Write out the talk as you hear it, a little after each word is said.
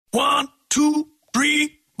1, 2,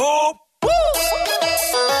 3, 4.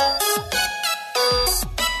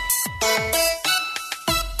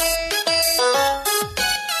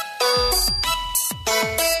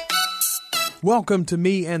 Welcome to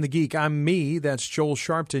Me and the Geek. I'm me, that's Joel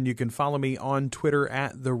Sharpton. You can follow me on Twitter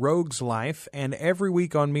at The Rogues Life. And every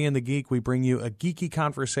week on Me and the Geek, we bring you a geeky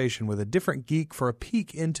conversation with a different geek for a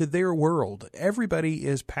peek into their world. Everybody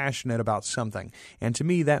is passionate about something, and to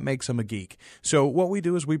me, that makes them a geek. So what we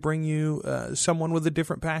do is we bring you someone with a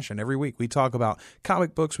different passion. Every week we talk about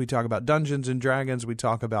comic books, we talk about Dungeons and Dragons, we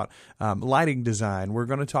talk about lighting design. We're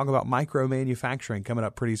going to talk about micro-manufacturing coming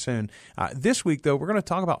up pretty soon. This week, though, we're going to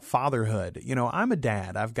talk about fatherhood. You know, I'm a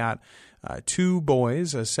dad. I've got two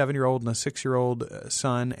boys, a 7-year-old and a 6-year-old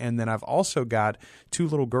son, and then I've also got two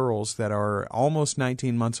little girls that are almost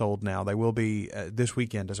 19 months old now. They will be this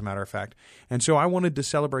weekend, as a matter of fact. And so I wanted to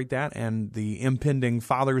celebrate that and the impending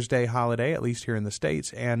Father's Day holiday, at least here in the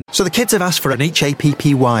States. And so the kids have asked for an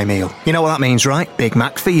HAPPY meal. You know what that means, right? Big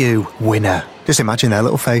Mac for you, winner. Just imagine their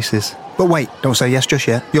little faces. But wait, don't say yes just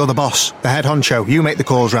yet. You're the boss, the head honcho. You make the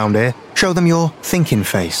calls round here. Show them your thinking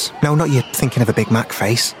face. No, not your thinking of a Big Mac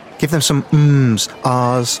face. Give them some ums,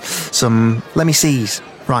 ahs, some let me sees.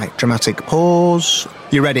 Right, dramatic pause.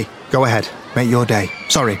 You ready? Go ahead. Make your day.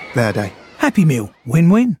 Sorry, their day. Happy Meal.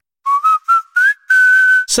 Win-win.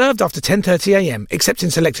 Served after 10:30 a.m., except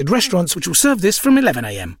in selected restaurants, which will serve this from 11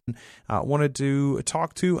 a.m. Wanted to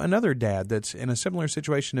talk to another dad that's in a similar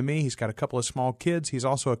situation to me. He's got a couple of small kids. He's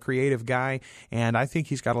also a creative guy, and I think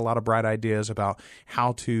he's got a lot of bright ideas about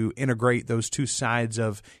how to integrate those two sides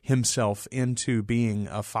of himself into being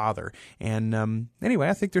a father. And anyway,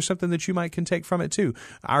 I think there's something that you can take from it too.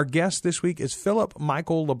 Our guest this week is Philip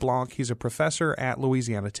Michael LeBlanc. He's a professor at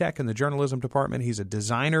Louisiana Tech in the journalism department. He's a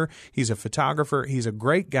designer. He's a photographer. He's a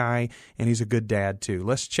great guy, and he's a good dad too.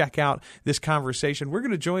 Let's check out this conversation. We're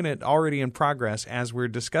going to join it already in progress as we're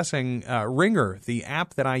discussing Ringer, the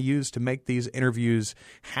app that I use to make these interviews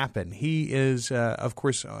happen. He is, of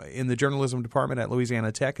course, in the journalism department at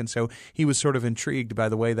Louisiana Tech, and so he was sort of intrigued by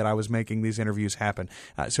the way that I was making these interviews happen.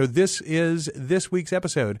 So this is this week's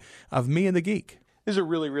episode of Me and the Geek. This is a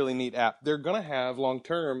really, really neat app. They're going to have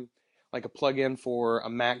long-term like a plug-in for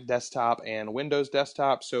a Mac desktop and Windows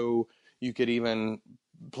desktop, so you could even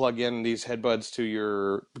plug in these headbuds to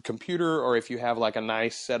your computer, or if you have like a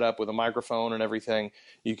nice setup with a microphone and everything,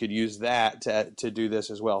 you could use that to do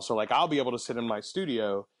this as well. So like I'll be able to sit in my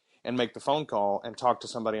studio and make the phone call and talk to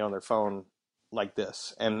somebody on their phone like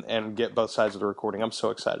this and get both sides of the recording. I'm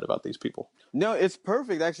so excited about these people. No, it's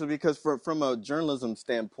perfect actually, because from a journalism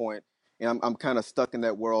standpoint, and I'm kind of stuck in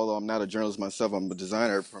that world. Although I'm not a journalist myself, I'm a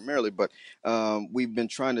designer primarily, but we've been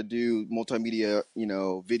trying to do multimedia,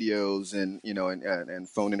 videos and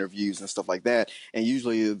phone interviews and stuff like that. And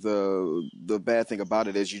usually the bad thing about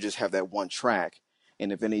it is you just have that one track.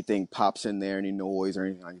 And if anything pops in there, any noise or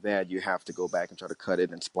anything like that, you have to go back and try to cut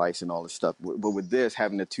it and splice and all this stuff. But with this,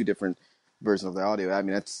 having the two different versions of the audio, I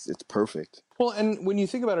mean, it's perfect. Well, and when you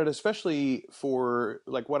think about it, especially for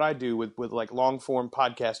like what I do with like long form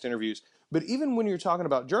podcast interviews, but even when you're talking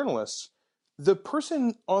about journalists, the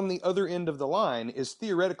person on the other end of the line is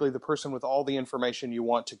theoretically the person with all the information you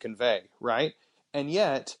want to convey, right? And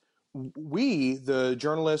yet we, the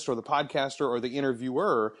journalist or the podcaster or the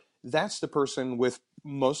interviewer, that's the person with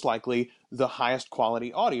most likely the highest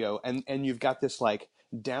quality audio. And you've got this like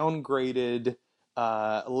downgraded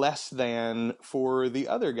less than for the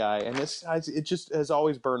other guy, and it just has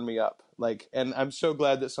always burned me up. Like, and I'm so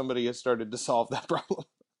glad that somebody has started to solve that problem.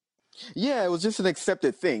 Yeah, it was just an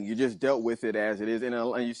accepted thing. You just dealt with it as it is, and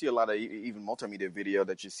you see a lot of even multimedia video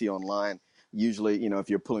that you see online. Usually, if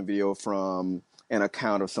you're pulling video from an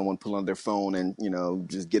account of someone pulling on their phone and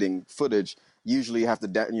just getting footage, usually you have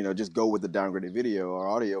to just go with the downgraded video or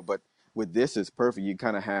audio. But with this, it's perfect. You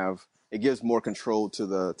kind of have it gives more control to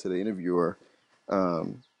the interviewer.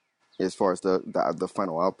 As far as the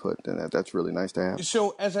final output, and that's really nice to have.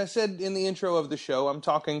 So, as I said in the intro of the show, I'm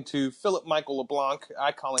talking to Philip Michael LeBlanc.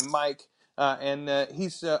 I call him Mike, and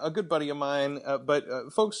he's a good buddy of mine. But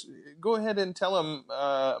folks, go ahead and tell him,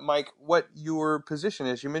 Mike, what your position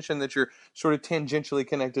is. You mentioned that you're sort of tangentially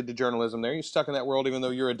connected to journalism there. You're stuck in that world even though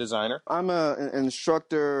you're a designer. I'm an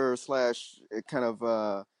instructor / kind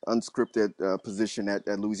of unscripted position at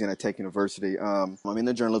Louisiana Tech University. I'm in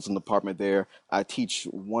the journalism department there. I teach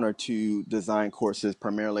 1 or 2 design courses,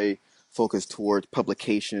 primarily focused towards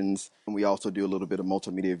publications. And we also do a little bit of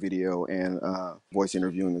multimedia video and voice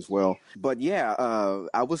interviewing as well. But yeah,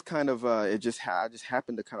 I was kind of, I just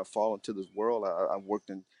happened to kind of fall into this world. I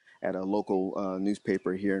worked at a local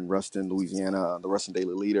newspaper here in Ruston, Louisiana, the Ruston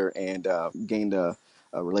Daily Leader, and gained a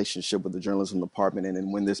a relationship with the journalism department, and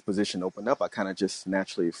then when this position opened up, I kind of just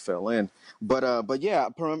naturally fell in. But yeah,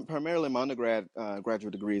 primarily my undergrad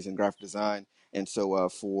graduate degree is in graphic design. And so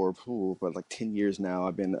for like 10 years now,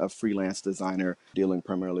 I've been a freelance designer dealing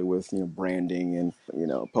primarily with, branding and,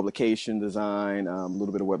 publication design, a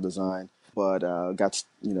little bit of web design, but got,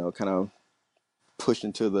 kind of pushed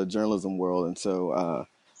into the journalism world. And so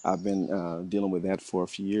I've been dealing with that for a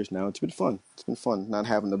few years now. It's been fun. It's been fun not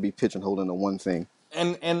having to be pigeonholed into one thing.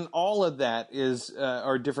 And all of that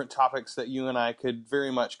are different topics that you and I could very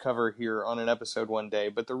much cover here on an episode one day.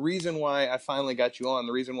 But the reason why I finally got you on,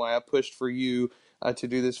 the reason why I pushed for you to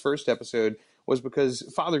do this first episode was because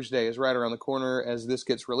Father's Day is right around the corner as this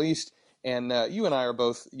gets released. And you and I are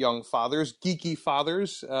both young fathers, geeky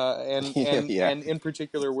fathers, and Yeah. and in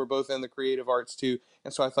particular, we're both in the creative arts too.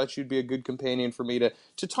 And so I thought you'd be a good companion for me to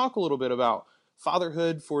talk a little bit about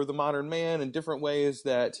fatherhood for the modern man and different ways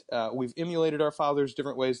that we've emulated our fathers,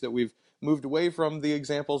 different ways that we've moved away from the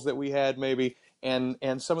examples that we had maybe, and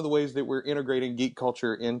some of the ways that we're integrating geek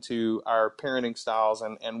culture into our parenting styles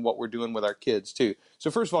and what we're doing with our kids too. So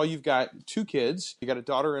first of all, you've got two kids. You got a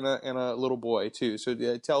daughter and a little boy too. So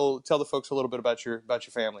tell the folks a little bit about your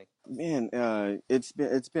family. Man, it's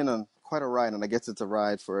been quite a ride, and I guess it's a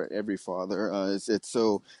ride for every father. It's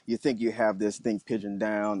so you think you have this thing pigeoned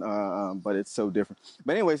down, but it's so different.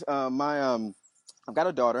 But anyways, I've got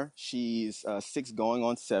a daughter. She's 6 going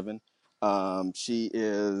on 7. She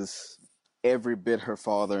is every bit her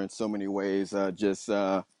father in so many ways. And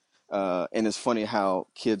it's funny how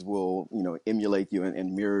kids will, emulate you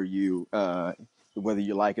and mirror you, whether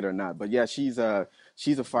you like it or not. But yeah, she's a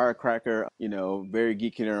firecracker, very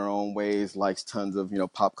geeky in her own ways, likes tons of,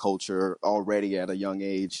 pop culture already at a young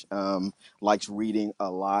age, likes reading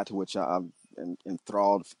a lot, which I'm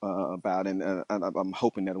enthralled about. And I'm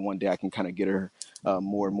hoping that one day I can kind of get her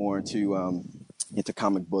more and more into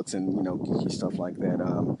comic books and, geeky stuff like that.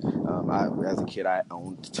 As a kid, I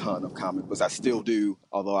owned a ton of comic books. I still do,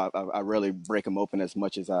 although I rarely break them open as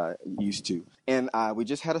much as I used to. And we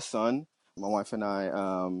just had a son. My wife and I,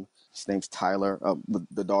 his name's Tyler.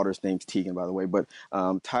 The daughter's name's Tegan, by the way. But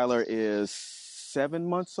Tyler is 7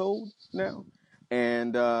 months old now.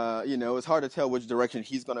 And, it's hard to tell which direction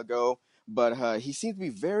he's going to go. But he seems to be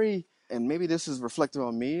very, and maybe this is reflective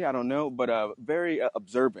on me, I don't know, but very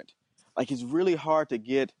observant. Like, it's really hard to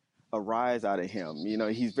get a rise out of him.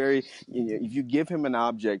 He's very, if you give him an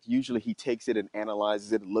object, usually he takes it and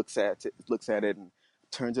analyzes it, looks at it and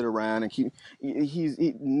turns it around, and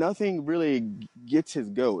nothing really gets his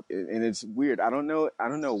goat, and it's weird. I don't know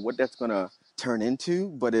what that's gonna turn into,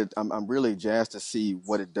 but I'm really jazzed to see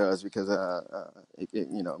what it does, because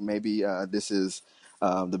maybe this is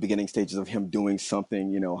the beginning stages of him doing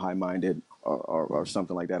something high-minded or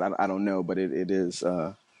something like that. I don't know, but it is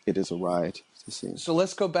a ride to see. So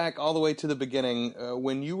let's go back all the way to the beginning.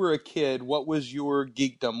 When you were a kid, what was your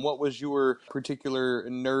geekdom? What was your particular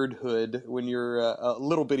nerdhood when you're a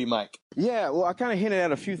little bitty Mike? Yeah, well, I kind of hinted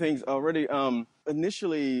at a few things already.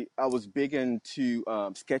 Initially, I was big into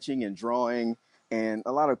sketching and drawing and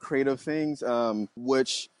a lot of creative things,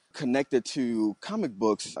 which connected to comic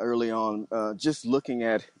books early on, just looking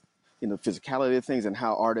at physicality of things and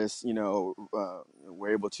how artists were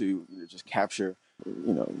able to just capture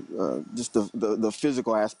just the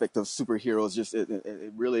physical aspect of superheroes. Just it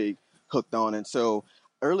really hooked on. And so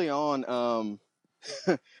early on,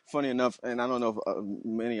 funny enough, and I don't know if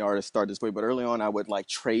many artists start this way, but early on I would like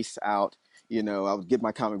trace out, I would get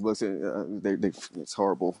my comic books. It's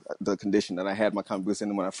horrible, the condition that I had my comic books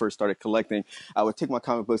in when I first started collecting. I would take my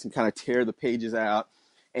comic books and kind of tear the pages out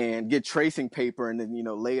and get tracing paper and then,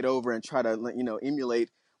 lay it over and try to,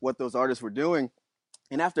 emulate what those artists were doing.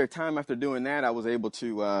 And after doing that, I was able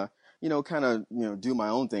to, kind of, do my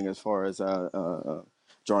own thing as far as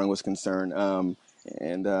drawing was concerned.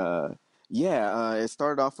 It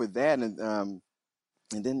started off with that. And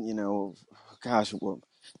then,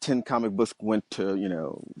 10 comic books went to,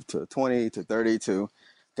 to 20, to 30, to,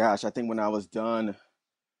 I think when I was done,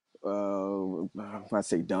 I'd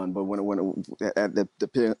say done, but when at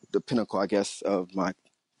the pinnacle, I guess, of my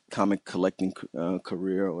comic collecting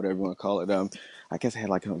career, or whatever you want to call it, I guess I had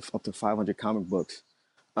like up to 500 comic books.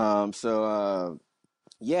 It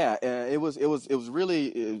was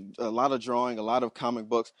really a lot of drawing, a lot of comic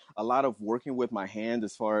books, a lot of working with my hand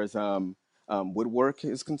as far as woodwork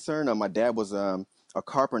is concerned. My dad was a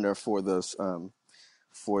carpenter for the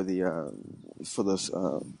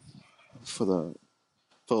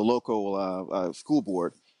local school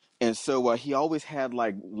board, and so he always had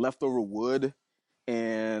like leftover wood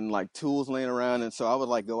and like tools laying around, and so I would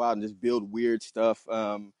like go out and just build weird stuff.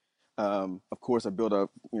 Of course, I built a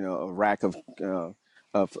rack of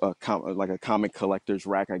like a comic collector's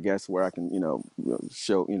rack, I guess, where I can,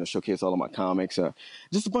 showcase all of my comics,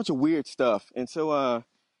 just a bunch of weird stuff. And so, I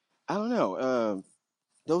don't know,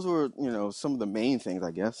 those were, some of the main things,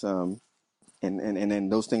 I guess. And then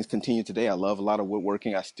those things continue today. I love a lot of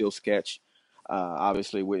woodworking. I still sketch,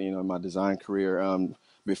 obviously with, my design career,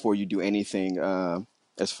 before you do anything,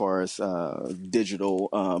 as far as,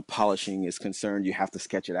 digital, polishing is concerned, you have to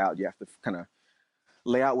sketch it out. You have to kind of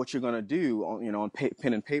lay out what you're going to do on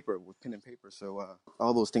pen and paper with pen and paper. So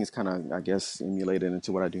all those things kind of, I guess, emulated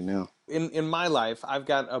into what I do now. In my life, I've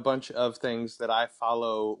got a bunch of things that I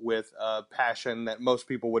follow with a passion that most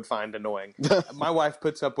people would find annoying. My wife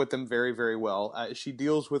puts up with them very, very well. She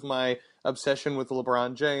deals with my obsession with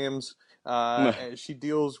LeBron James. She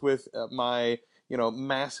deals with my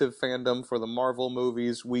massive fandom for the Marvel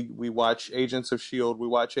movies. We watch Agents of S.H.I.E.L.D. We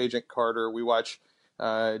watch Agent Carter. We watch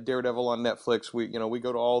Daredevil on Netflix. We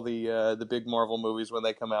go to all the big Marvel movies when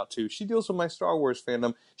they come out too. She deals with my Star Wars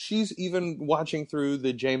fandom. She's even watching through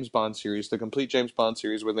the James Bond series, the complete James Bond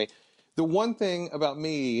series with me. The one thing about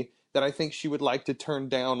me that I think she would like to turn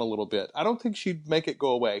down a little bit, I don't think she'd make it go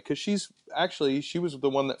away, because she was the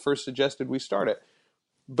one that first suggested we start it.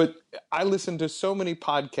 But I listen to so many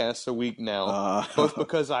podcasts a week now, both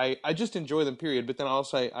because I just enjoy them, period, but then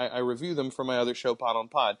also I review them for my other show, Pod on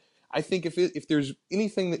Pod. I think if there's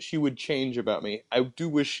anything that she would change about me, I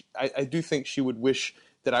do think she would wish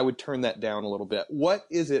that I would turn that down a little bit. What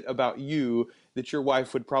is it about you that your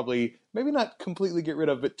wife would probably maybe not completely get rid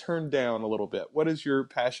of, but turn down a little bit? What is your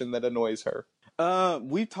passion that annoys her?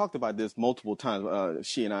 We've talked about this multiple times,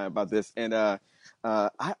 she and I, about this, and I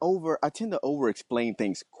tend to over-explain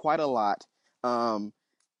things quite a lot.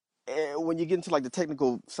 When you get into like the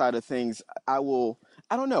technical side of things, I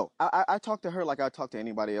don't know. I talk to her like I talk to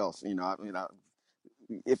anybody else.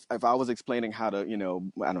 If I was explaining how to,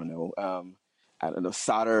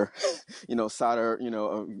 solder,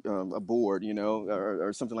 a board,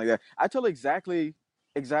 or something like that, I tell her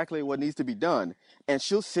exactly what needs to be done, and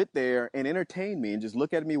she'll sit there and entertain me and just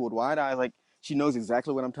look at me with wide eyes, like she knows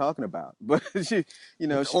exactly what I'm talking about. But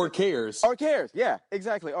or cares. Yeah,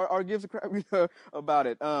 exactly. Or gives a crap, about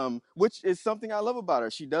it. Which is something I love about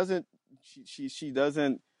her. She doesn't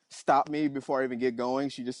stop me before I even get going.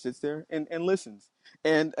 She just sits there and listens.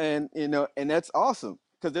 And that's awesome,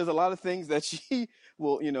 because there's a lot of things that she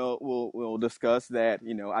will discuss that,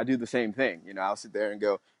 I do the same thing. I'll sit there and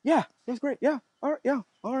go, yeah, that's great. Yeah. All right. Yeah.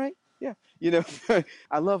 All right. Yeah.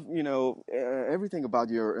 I love, everything about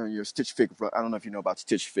your Stitch Fix. I don't know if you know about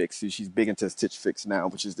Stitch Fix. She's big into Stitch Fix now,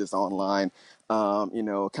 which is this online, kind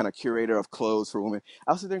of curator of clothes for women.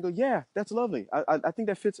 I'll sit there and go, yeah, that's lovely. I think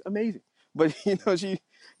that fits amazing. But, I'm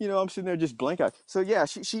sitting there just blank eyed. So yeah,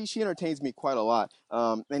 she entertains me quite a lot.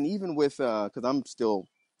 And even with, cause I'm still,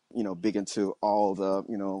 big into all the,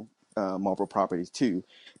 Marvel properties too.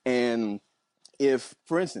 And if,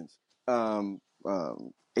 for instance,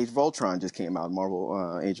 Age of Ultron just came out.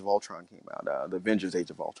 Marvel Age of Ultron came out. The Avengers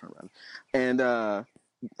Age of Ultron, rather. And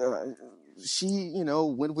she,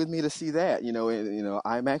 went with me to see that,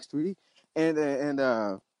 IMAX 3D, and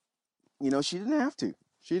she didn't have to.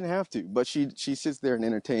 She didn't have to, but she sits there and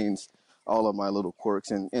entertains all of my little quirks,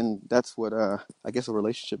 and that's what I guess a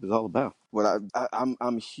relationship is all about. But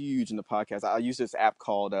I'm huge in the podcast. I use this app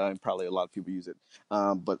called, and probably a lot of people use it,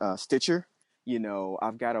 but Stitcher.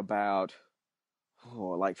 I've got about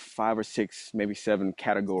like 5 or 6, maybe 7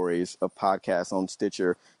 categories of podcasts on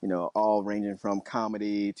Stitcher, all ranging from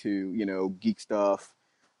comedy to, geek stuff,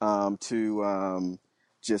 to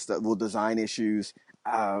just design issues.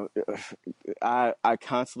 I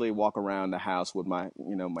constantly walk around the house with my,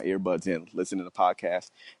 my earbuds in, listening to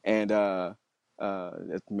podcasts. And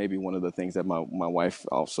that's maybe one of the things that my wife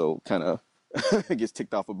also kind of gets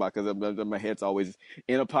ticked off about, because my head's always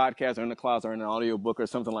in a podcast or in the closet or in an audiobook or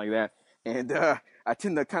something like that. And I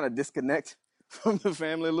tend to kind of disconnect from the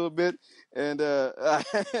family a little bit, and and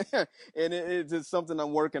it's just something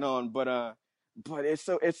I'm working on. But it's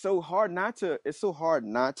so hard not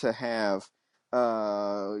to have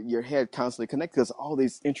your head constantly connected, because all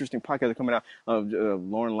these interesting podcasts are coming out.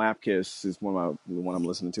 Lauren Lapkus is the one I'm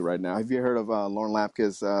listening to right now. Have you heard of Lauren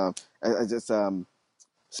Lapkus?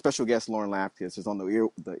 Special guest Lauren Lapkus is on the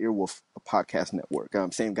Earwolf podcast network.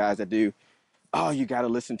 Same guys that do. Oh, you got to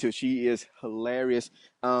listen to it. She is hilarious.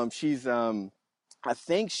 She's I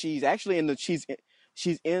think she's actually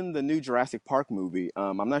she's in the new Jurassic Park movie.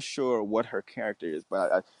 I'm not sure what her character is,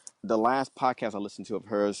 but the last podcast I listened to of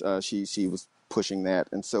hers, she was pushing that,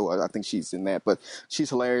 and so I think she's in that. But she's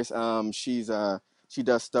hilarious. She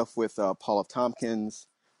does stuff with Paul F. Tompkins,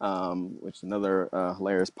 which is another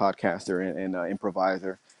hilarious podcaster and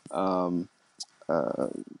improviser. I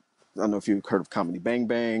don't know if you've heard of Comedy Bang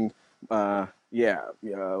Bang. With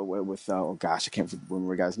oh gosh, I can't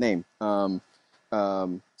remember the guy's name.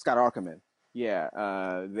 Scott Arkerman. Yeah,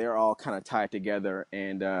 they're all kind of tied together,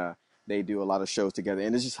 and they do a lot of shows together,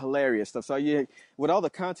 and it's just hilarious stuff. So yeah, with all the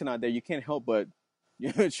content out there, you can't help but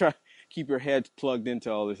try keep your head plugged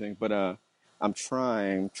into all these things. But I'm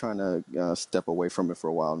trying to step away from it for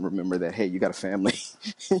a while and remember that, hey, you got a family.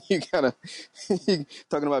 You gotta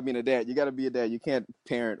talking about being a dad. You got to be a dad. You can't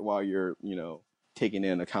parent while you're taking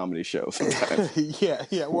in a comedy show sometimes.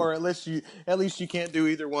 Yeah. Or at least you can't do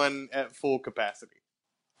either one at full capacity.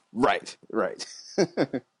 Right.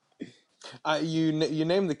 You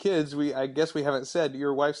named the kids. I guess we haven't said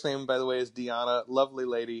your wife's name, by the way, is Deanna. Lovely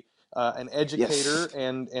lady, an educator, Yes.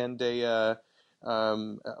 and a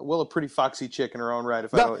a pretty foxy chick in her own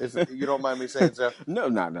right. No. If you don't mind me saying so. No,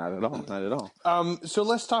 not at all. Not at all. So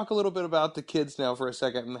let's talk a little bit about the kids now for a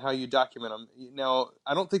second and how you document them. Now,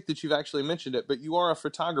 I don't think that you've actually mentioned it, but you are a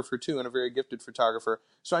photographer too, and a very gifted photographer.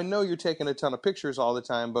 So I know you're taking a ton of pictures all the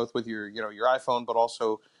time, both with your iPhone, but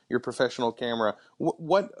also your professional camera.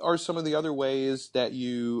 What are some of the other ways that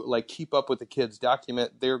you keep up with the kids,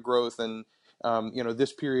 document their growth and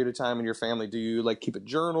this period of time in your family? Do you keep a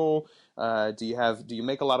journal? Do you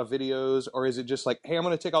make a lot of videos, or is it just like, hey, I'm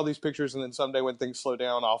going to take all these pictures and then someday when things slow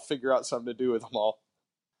down, I'll figure out something to do with them all?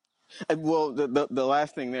 Well, the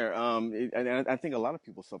last thing there, and I think a lot of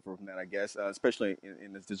people suffer from that, I guess, especially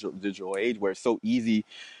in this digital age where it's so easy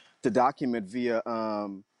to document via,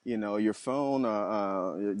 your phone,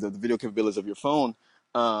 the video capabilities of your phone.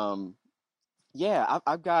 I've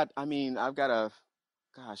got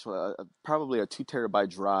probably a 2 terabyte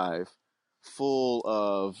drive full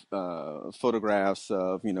of photographs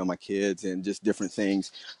of my kids and just different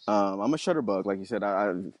things. I'm a shutterbug, like you said.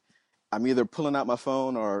 I'm either pulling out my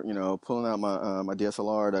phone or pulling out my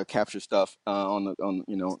DSLR to capture stuff on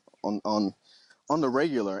the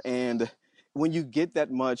regular. And when you get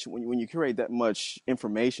that much, when you curate that much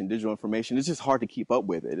information, digital information, it's just hard to keep up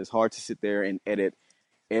with it. It's hard to sit there and edit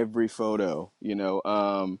every photo.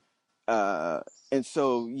 And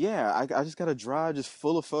so, yeah, I just got a drive just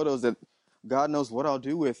full of photos that God knows what I'll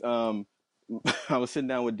do with. I was sitting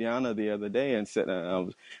down with Deanna the other day and said,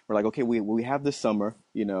 we're like, okay, we have this summer,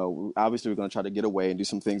 obviously we're going to try to get away and do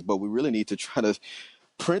some things, but we really need to try to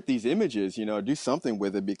print these images, do something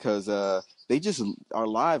with it because they just, our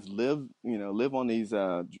lives live on these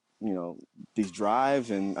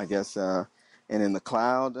drives and I guess, and in the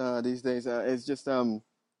cloud these days. It's just,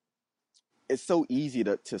 it's so easy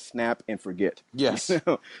to snap and forget. Yes.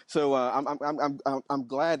 So I'm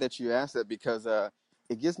glad that you asked that because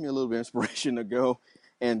it gives me a little bit of inspiration to go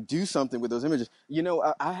and do something with those images.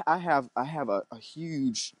 I have a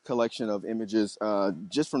huge collection of images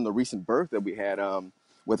just from the recent birth that we had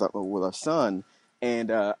with our son,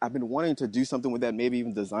 and I've been wanting to do something with that. Maybe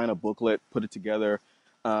even design a booklet, put it together.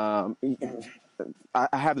 I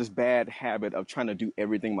have this bad habit of trying to do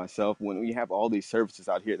everything myself when we have all these services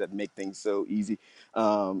out here that make things so easy.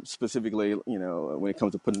 Specifically, when it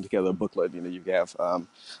comes to putting together a booklet, you have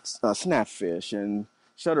Snapfish and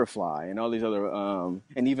Shutterfly and all these other,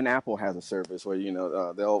 and even Apple has a service where,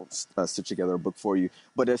 they'll stitch together a book for you.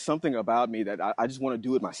 But there's something about me that I just want to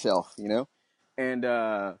do it myself, and,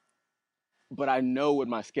 but I know with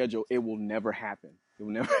my schedule, it will never happen. It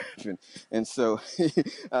will never happen. And so,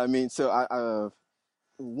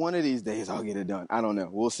 one of these days I'll get it done. I don't know.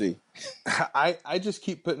 We'll see. I just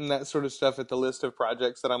keep putting that sort of stuff at the list of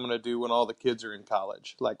projects that I'm going to do when all the kids are in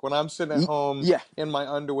college. Like when I'm sitting at home in my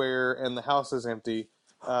underwear and the house is empty,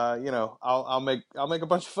 I'll make a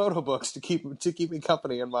bunch of photo books to keep me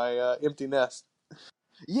company in my empty nest.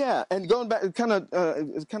 Yeah, and going back, it's kind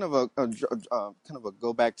of a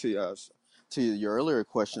go back to your earlier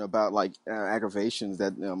question about aggravations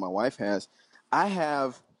that my wife has. I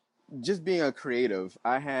have, just being a creative,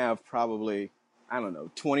 I have probably, I don't know,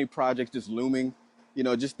 20 projects just looming,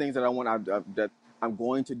 just things that I want that I'm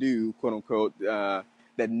going to do, quote unquote,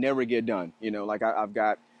 that never get done. I've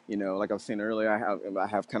got, like I was saying earlier, I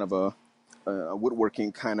have kind of a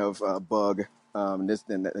woodworking kind of bug.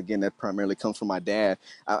 That primarily comes from my dad.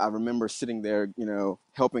 I remember sitting there,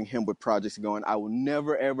 helping him with projects, going, I will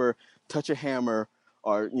never ever touch a hammer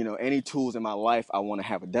or any tools in my life. I want to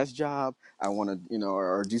have a desk job. I want to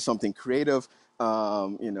or do something creative.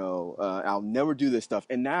 I'll never do this stuff.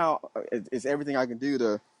 And now it's everything I can do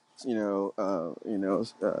to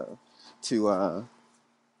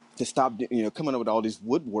stop coming up with all these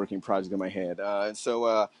woodworking projects in my head. And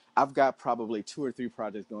so I've got probably 2 or 3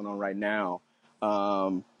 projects going on right now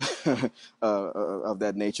of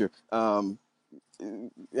that nature. And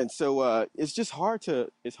so it's just hard to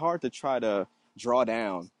try to draw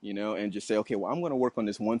down, and just say, okay, well, I'm going to work on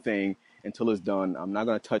this one thing until it's done. I'm not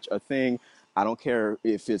going to touch a thing. I don't care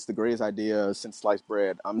if it's the greatest idea since sliced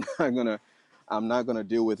bread. I'm not gonna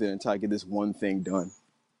deal with it until I get this one thing done.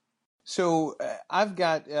 So I've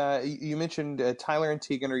got, you mentioned Tyler and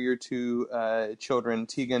Tegan are your two children.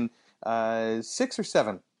 Tegan, 6 or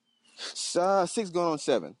 7? 6 going on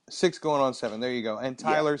 7. 6 going on 7. There you go. And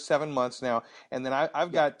Tyler, 7 months now. And then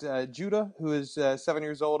I've got Judah, who is 7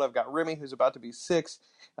 years old. I've got Remy, who's about to be 6.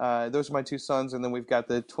 Those are my two sons. And then we've got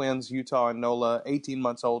the twins, Utah and Nola, 18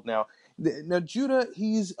 months old now. Now, Judah,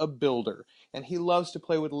 he's a builder, and he loves to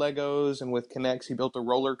play with Legos and with K'NEX. He built a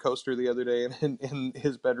roller coaster the other day in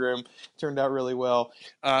his bedroom. Turned out really well.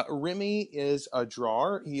 Remy is a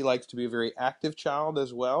drawer. He likes to be a very active child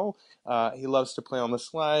as well. He loves to play on the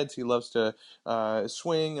slides. He loves to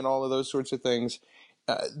swing and all of those sorts of things.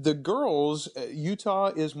 The girls, Utah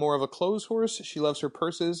is more of a clothes horse. She loves her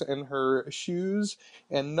purses and her shoes.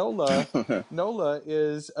 And Nola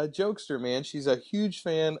is a jokester, man. She's a huge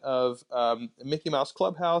fan of Mickey Mouse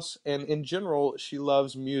Clubhouse, and in general, she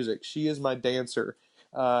loves music. She is my dancer,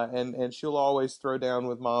 and she'll always throw down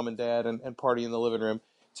with mom and dad and party in the living room.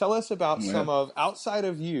 Tell us about some of, outside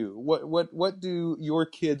of you, what do your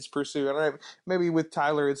kids pursue? And maybe with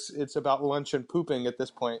Tyler, it's about lunch and pooping at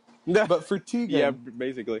this point. But for Tegan, yeah,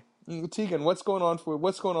 basically. Tegan, what's going on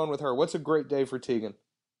with her? What's a great day for Tegan?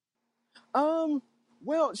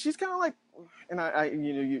 Well, she's kind of like, and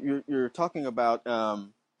you're talking about,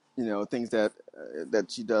 things that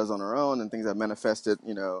she does on her own and things that manifested,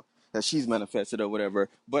 that she's manifested or whatever.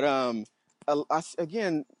 But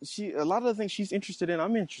again, a lot of the things she's interested in,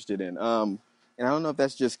 I'm interested in. And I don't know if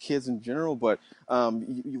that's just kids in general, but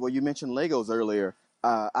you mentioned Legos earlier.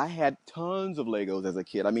 I had tons of Legos as a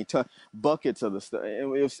kid. I mean, buckets of the stuff.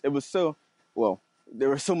 It was so, well, they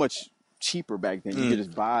were so much cheaper back then. You could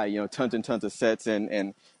just buy, tons and tons of sets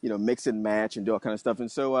and mix and match and do all kind of stuff.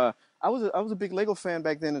 And so I was a big Lego fan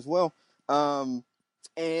back then as well.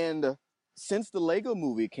 And since the Lego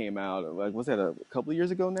movie came out, like, was that a couple of years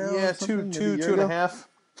ago now? Yeah, two and a half.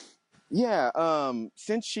 Yeah.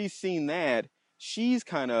 Since she's seen that, she's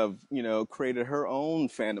kind of, created her own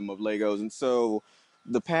fandom of Legos. And so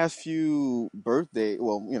the past few birthday,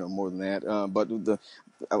 well, more than that, but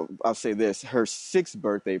I'll say this, her 6th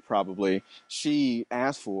birthday probably, she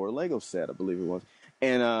asked for a Lego set, I believe it was.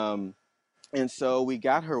 And so we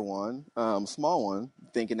got her one, small one,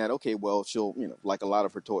 thinking that, okay, well, she'll, like a lot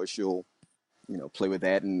of her toys, she'll, play with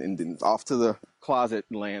that and then off to the closet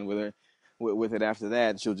land with it after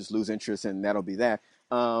that. She'll just lose interest and that'll be that.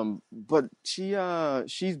 But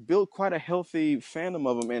she's built quite a healthy fandom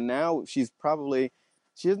of them. And now she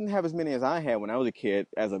doesn't have as many as I had when I was a kid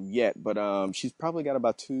as of yet, but she's probably got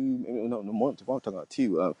about 2, no more, I'm talking about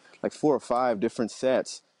 2, like 4 or 5 different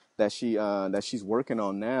sets that she's working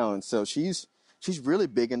on now. And so she's really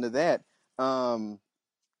big into that. And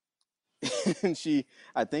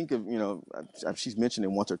I think she's mentioned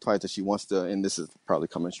it once or twice that she wants to, and this is probably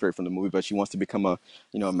coming straight from the movie, but she wants to become a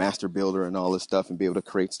master builder and all this stuff and be able to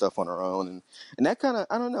create stuff on her own. And that kind of,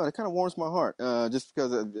 I don't know, it kind of warms my heart, just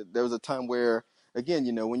because there was a time where, again,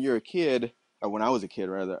 when you're a kid, or when I was a kid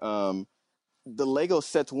rather, the Lego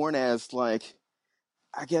sets weren't as, like,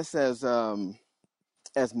 I guess as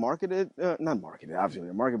marketed, not marketed, obviously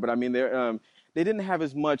they're marketed, but I mean they didn't have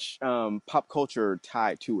as much pop culture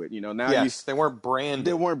tied to it. Now they weren't branded.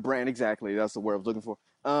 They weren't branded, exactly. That's the word I was looking for.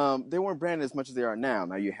 They weren't branded as much as they are now.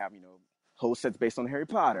 Now you have whole sets based on Harry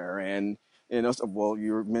Potter and well,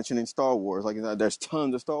 you're mentioning Star Wars. Like, there's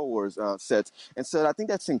tons of Star Wars sets, and so I think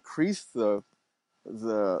that's increased the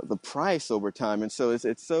price over time. And so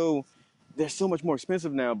it's so they're so much more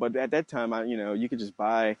expensive now. But at that time, you could just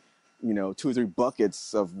buy 2 or 3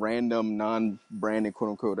 buckets of random non-branded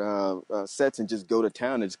quote unquote sets and just go to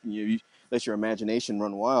town and you let your imagination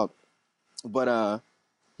run wild. But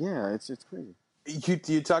yeah, it's crazy.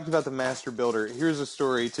 You talked about the master builder. Here's a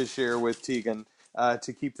story to share with Tegan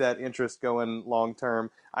to keep that interest going long term.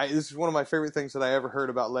 This is one of my favorite things that I ever heard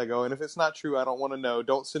about Lego, and if it's not true, I don't want to know.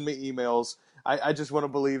 Don't send me emails. I just want to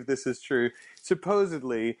believe this is true.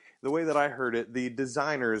 Supposedly, the way that I heard it, the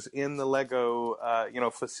designers in the Lego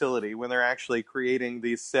facility, when they're actually creating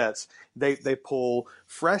these sets, they pull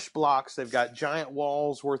fresh blocks. They've got giant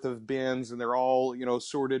walls worth of bins, and they're all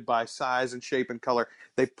sorted by size and shape and color.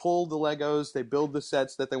 They pull the Legos. They build the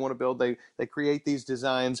sets that they want to build. They create these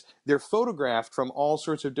designs. They're photographed from all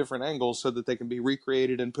sorts of different angles so that they can be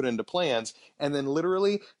recreated and put into plans. And then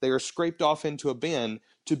literally, they are scraped off into a bin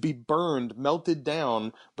to be burned, melted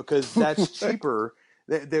down, because that's cheaper.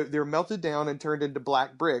 They're melted down and turned into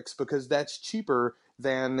black bricks because that's cheaper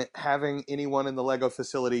than having anyone in the Lego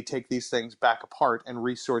facility take these things back apart and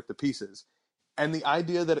resort the pieces. And the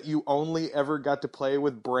idea that you only ever got to play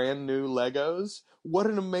with brand new Legos, what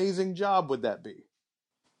an amazing job would that be?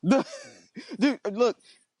 Dude, look,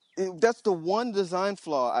 that's the one design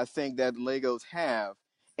flaw I think that Legos have.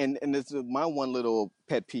 And it's my one little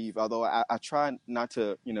pet peeve, although I try not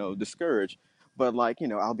to, discourage. But like,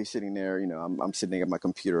 I'll be sitting there, I'm sitting at my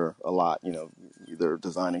computer a lot, either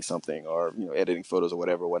designing something or, editing photos or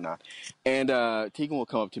whatever, whatnot. And Tegan will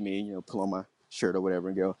come up to me, pull on my shirt or whatever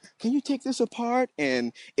and go, "Can you take this apart?"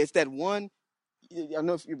 And it's that one, I don't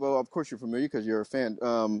know if you, well, of course you're familiar because you're a fan,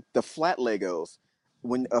 the flat Legos.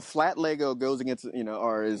 When a flat Lego goes against,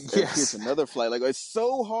 or is against another flat Lego, it's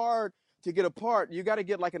so hard to get apart. You got to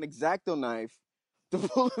get like an X-Acto knife to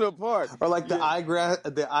pull it apart. Or like the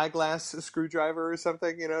eyeglass screwdriver or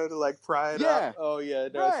something, to like pry it up. Oh yeah,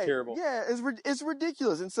 no, right. It's terrible. Yeah, it's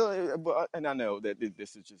ridiculous. And so, and I know that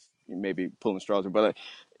this is just maybe pulling straws, but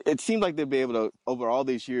it seemed like they'd be able to, over all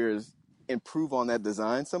these years, improve on that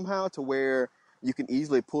design somehow to where you can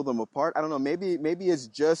easily pull them apart. I don't know. Maybe it's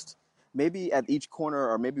just, maybe at each corner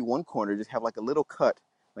or maybe one corner, just have like a little cut,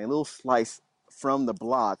 like a little slice from the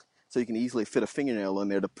block, so you can easily fit a fingernail in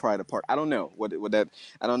there to pry it apart. I don't know I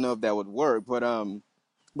don't know if that would work,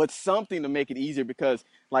 but something to make it easier, because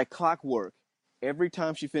like clockwork, every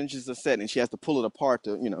time she finishes a set and she has to pull it apart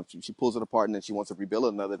to, she pulls it apart and then she wants to rebuild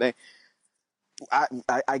it another day.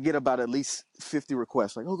 I get about at least 50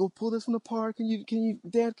 requests, like, "Oh, go pull this one apart. Can you,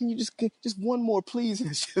 Dad, can you just one more, please?"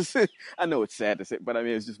 It's just, I know it's sad to say, but I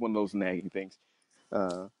mean, it's just one of those nagging things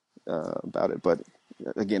about it. But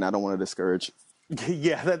again, I don't want to discourage.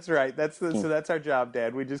 Yeah, that's right. So that's our job,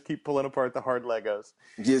 Dad. We just keep pulling apart the hard Legos.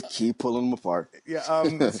 Just keep pulling them apart. Yeah.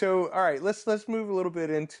 So, all right, let's move a little bit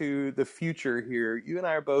into the future here. You and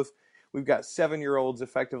I are both. We've got 7-year-olds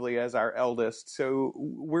effectively as our eldest, so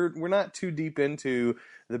we're not too deep into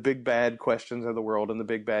the big bad questions of the world and the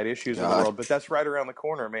big bad issues of the world, but that's right around the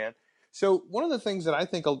corner, man. So one of the things that I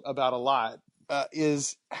think about a lot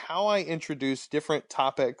is how I introduce different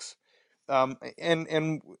topics.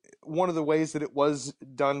 And one of the ways that it was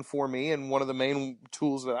done for me, and one of the main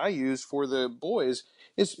tools that I use for the boys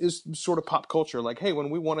is sort of pop culture. Like, hey, when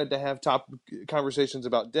we wanted to have top conversations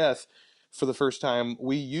about death for the first time,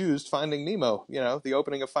 we used Finding Nemo. The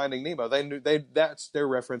opening of Finding Nemo. They knew that's their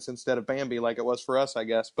reference instead of Bambi, like it was for us, I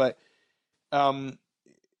guess. But I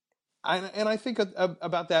think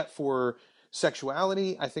about that for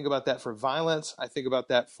sexuality. I think about that for violence. I think about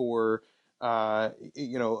that for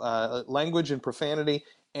language and profanity,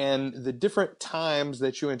 and the different times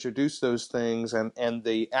that you introduce those things, and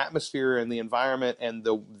the atmosphere and the environment and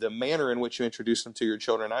the manner in which you introduce them to your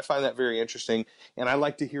children. I find that very interesting, and I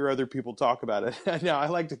like to hear other people talk about it. Now, I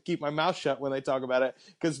like to keep my mouth shut when they talk about it,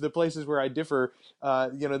 because the places where I differ,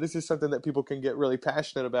 this is something that people can get really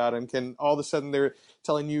passionate about, and can all of a sudden they're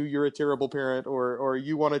telling you you're a terrible parent, or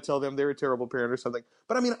you want to tell them they're a terrible parent or something.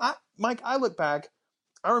 But I mean, Mike, I look back,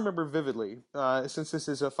 I remember vividly, since this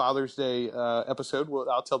is a Father's Day episode,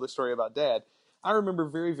 I'll tell the story about Dad. I remember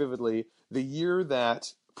very vividly the year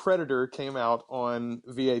that Predator came out on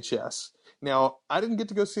VHS. Now, I didn't get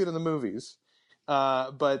to go see it in the movies,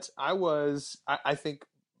 but I was, I think,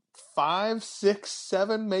 5, 6,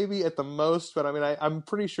 7 maybe at the most. But I mean, I'm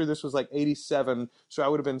pretty sure this was like 87, so I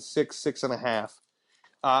would have been 6 and a half.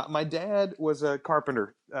 My dad was a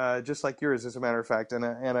carpenter, just like yours, as a matter of fact, and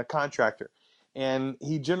a contractor. And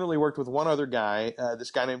he generally worked with one other guy, this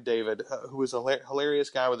guy named David, who was a hilarious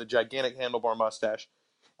guy with a gigantic handlebar mustache.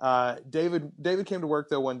 David came to work,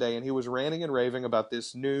 though, one day, and he was ranting and raving about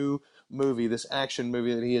this new movie, this action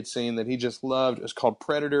movie that he had seen that he just loved. It was called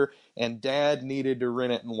Predator, and Dad needed to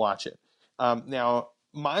rent it and watch it. Now,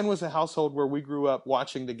 mine was a household where we grew up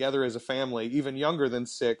watching together as a family, even younger than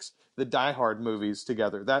 6, the Die Hard movies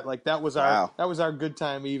together. That was our good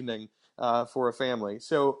time evening for a family.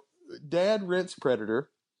 So Dad rents Predator,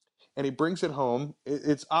 and he brings it home.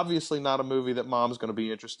 It's obviously not a movie that Mom's going to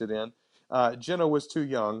be interested in. Jenna was too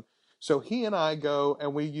young. So he and I go,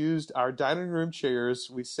 and we used our dining room chairs.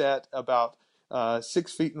 We sat about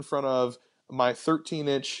 6 feet in front of my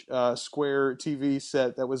 13-inch square TV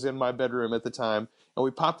set that was in my bedroom at the time, and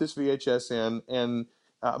we popped this VHS in, and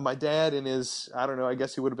my dad in his, I don't know, I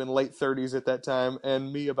guess he would have been late 30s at that time,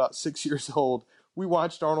 and me about 6 years old. We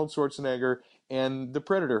watched Arnold Schwarzenegger and The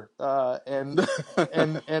Predator, and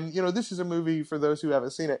this is a movie, for those who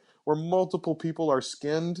haven't seen it, where multiple people are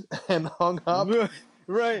skinned and hung up,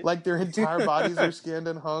 right? Like their entire bodies are skinned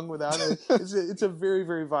and hung without it. It's a very,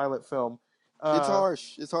 very violent film. It's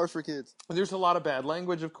harsh. It's harsh for kids. There's a lot of bad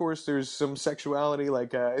language, of course. There's some sexuality,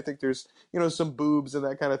 like I think there's some boobs and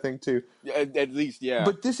that kind of thing too. At least, yeah.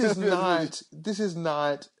 But this is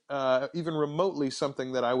not even remotely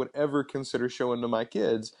something that I would ever consider showing to my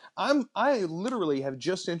kids. I literally have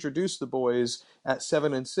just introduced the boys at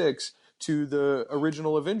 7 and 6 to the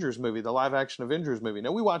original Avengers movie, the live action Avengers movie.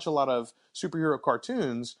 Now we watch a lot of superhero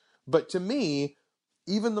cartoons, but to me,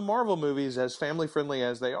 even the Marvel movies, as family friendly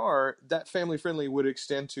as they are, that family friendly would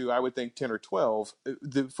extend to, I would think, 10 or 12.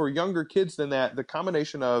 For younger kids than that, the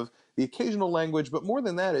combination of the occasional language, but more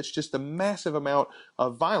than that, it's just a massive amount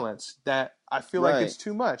of violence that I feel like it's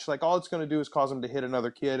too much. Like all it's going to do is cause them to hit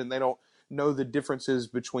another kid, and they don't know the differences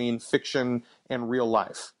between fiction and real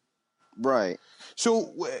life. Right.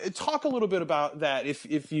 So talk a little bit about that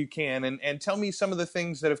if you can, and tell me some of the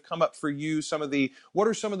things that have come up for you. What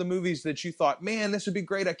are some of the movies that you thought, man, this would be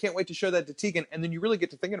great. I can't wait to show that to Tegan. And then you really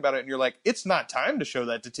get to thinking about it and you're like, it's not time to show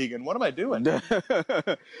that to Tegan. What am I doing?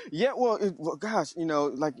 Yeah, well, gosh,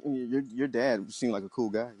 like your dad seemed like a cool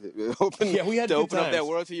guy. We had to good open times. up that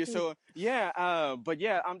world to you. So but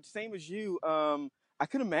yeah, I'm the same as you. I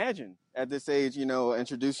could imagine at this age,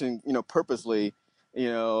 introducing, purposely, a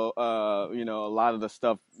lot of the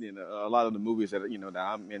stuff, a lot of the movies that, that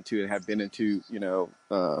I'm into and have been into,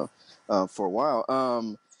 for a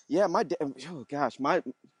while. Yeah, my dad, oh gosh,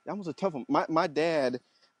 that was a tough one. My dad, it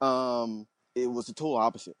was the total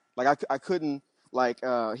opposite. Like I couldn't,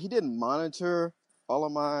 he didn't monitor all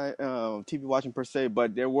of my TV watching per se,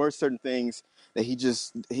 but there were certain things that he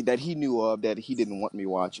knew of that he didn't want me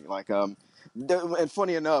watching. And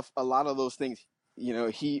funny enough, a lot of those things,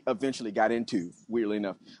 he eventually got into, weirdly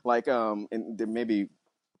enough. And there may be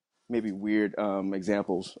weird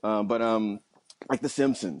examples, but like The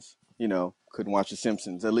Simpsons, couldn't watch The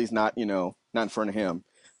Simpsons, at least not, not in front of him.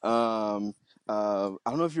 I don't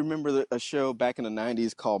know if you remember a show back in the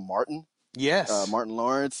 90s called Martin. Yes. Martin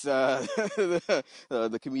Lawrence,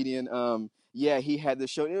 the comedian. Yeah, he had this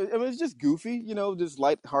show. It was just goofy, just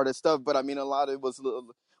lighthearted stuff. But I mean, a lot of it was a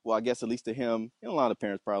little, well, I guess at least to him, a lot of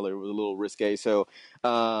parents probably was a little risque. So,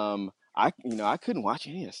 I couldn't watch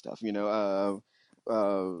any of that stuff. My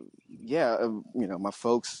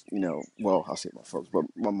folks, well, I'll say my folks, but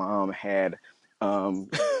my mom had,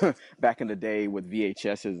 back in the day with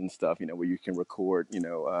VHSs and stuff, where you can record,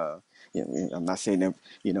 I'm not saying that,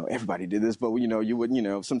 everybody did this, but, you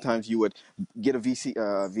would, sometimes you would get a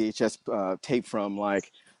VHS tape from the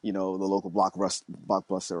local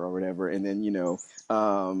Blockbuster or whatever, and then,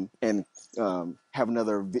 have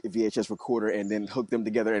another VHS recorder and then hook them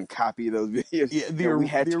together and copy those videos. Yeah, the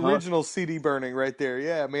original CD burning right there.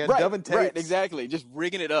 Yeah, man. Dubbing tapes. Right, exactly. Just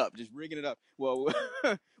rigging it up. Well,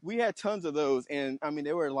 we had tons of those, and I mean,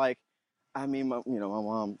 they were my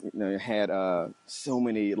mom, had so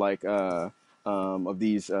many of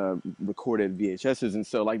these recorded VHSs, and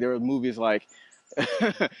so there were movies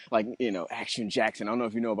Action Jackson. I don't know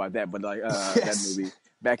if you know about that, but Yes. that movie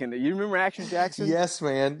back in you remember Action Jackson? Yes,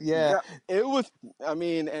 man. Yeah. It was,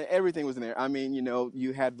 everything was in there.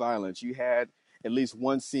 You had violence. You had at least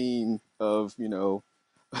one scene of,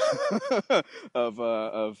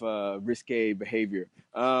 of risque behavior,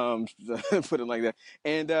 put it like that.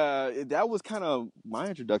 And that was kind of my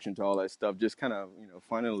introduction to all that stuff, just kind of,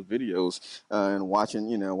 finding those videos and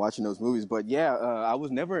watching those movies. But yeah, I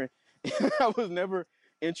was never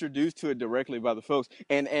introduced to it directly by the folks.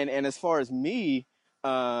 And as far as me,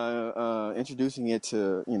 introducing it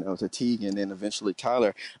to Teague and then eventually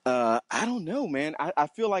Tyler, I don't know, man. I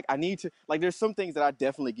feel like I need to, there's some things that I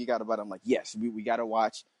definitely geek out about. I'm like, yes, we got to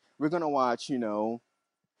watch. We're gonna watch, all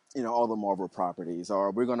the Marvel properties, or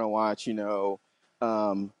we're gonna watch, maybe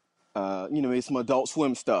some Adult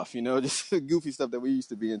Swim stuff, just goofy stuff that we used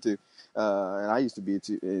to be into, and I used to be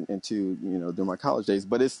into during my college days.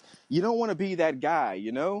 But you don't want to be that guy,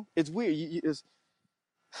 It's weird.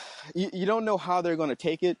 You don't know how they're going to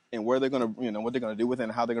take it and where they're going to, what they're going to do with it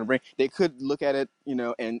and how they're going to bring. They could look at it,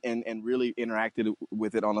 and really interact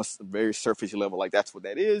with it on a very surface level, like that's what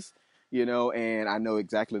that is, and I know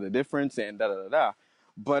exactly the difference and da da da da.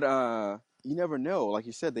 But you never know. Like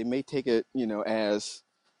you said, they may take it, as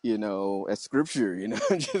as scripture,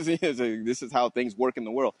 just this is how things work in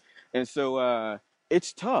the world, and so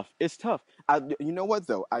it's tough. It's tough. You know what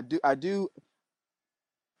though?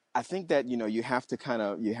 I think that, you have to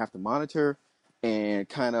monitor and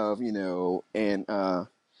kind of, and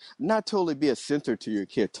not totally be a censor to your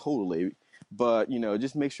kid totally, but,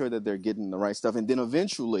 just make sure that they're getting the right stuff. And then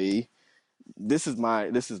eventually, this is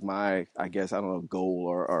my, I guess, I don't know, goal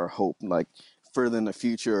or hope, further in the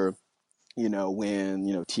future,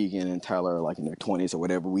 when, Tegan and Tyler are in their 20s or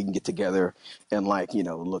whatever, we can get together and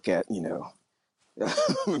look at,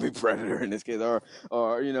 maybe Predator in this case,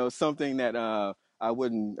 or something that I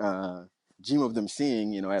wouldn't dream of them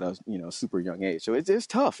seeing, at a super young age. So it's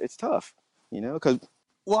tough. It's tough, because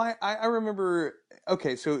Well, I remember.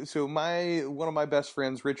 Okay, so my one of my best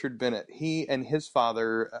friends, Richard Bennett, he and his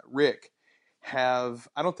father Rick have.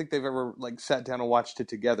 I don't think they've ever like sat down and watched it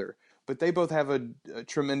together, but they both have a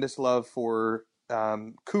tremendous love for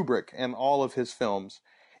Kubrick and all of his films.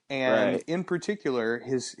 And right. in particular,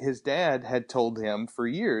 his dad had told him for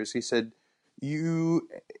years. He said, "You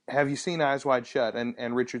have you seen Eyes Wide Shut?"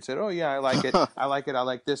 And Richard said, "Oh yeah, I like it. I like it. I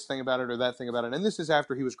like this thing about it or that thing about it." And this is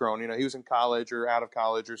after he was grown. He was in college or out of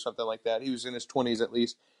college or something like that. He was in his 20s at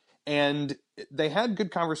least. And they had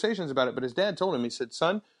good conversations about it. But his dad told him, he said,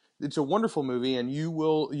 "Son, it's a wonderful movie, and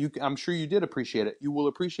I'm sure you did appreciate it. You will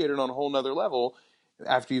appreciate it on a whole nother level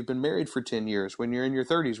after you've been married for 10 years, when you're in your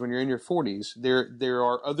 30s, when you're in your 40s. There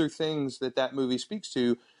are other things that movie speaks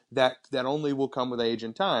to that only will come with age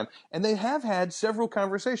and time." And they have had several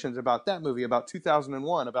conversations about that movie, about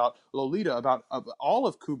 2001, about Lolita, about all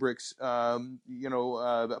of Kubrick's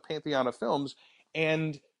pantheon of films.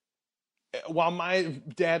 And while my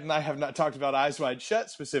dad and I have not talked about Eyes Wide Shut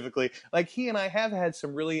specifically, like he and I have had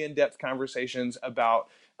some really in-depth conversations about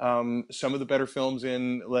some of the better films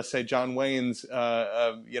in, let's say, John Wayne's,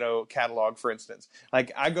 catalog, for instance.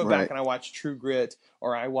 Like I go back Right. and I watch True Grit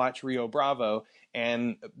or I watch Rio Bravo,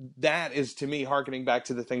 and that is to me harkening back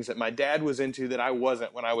to the things that my dad was into that I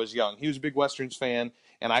wasn't when I was young. He was a big Westerns fan,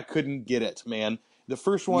 and I couldn't get it, man. The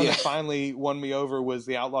first one Yeah. that finally won me over was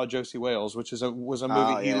The Outlaw Josie Wales, which was a movie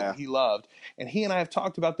Oh yeah. he loved, and he and I have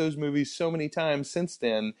talked about those movies so many times since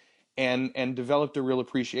then, and developed a real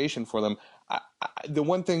appreciation for them. The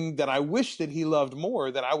one thing that I wish that he loved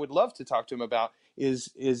more, that I would love to talk to him about,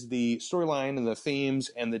 is the storyline and the themes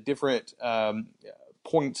and the different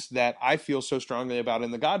points that I feel so strongly about in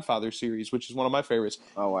the Godfather series, which is one of my favorites.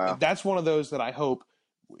 Oh wow. That's one of those that I hope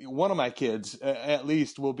one of my kids at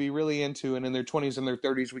least will be really into, and in their 20s and their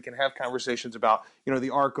 30s we can have conversations about the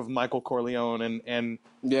arc of Michael Corleone and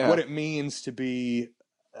Yeah. what it means to be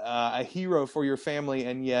a hero for your family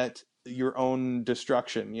and yet your own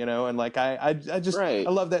destruction, and like I just Right. I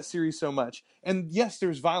love that series so much. And yes,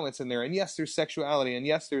 there's violence in there, and yes, there's sexuality, and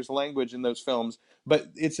yes, there's language in those films, but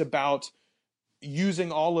it's about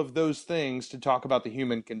using all of those things to talk about the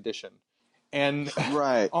human condition. And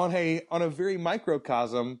Right. on a very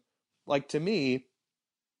microcosm, like to me,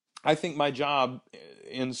 I think my job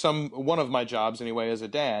one of my jobs anyway as a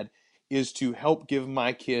dad is to help give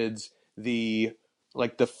my kids the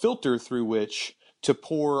filter through which to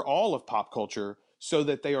pour all of pop culture, so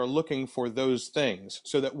that they are looking for those things,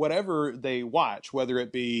 so that whatever they watch, whether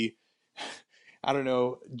it be I don't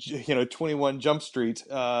know, 21 Jump Street,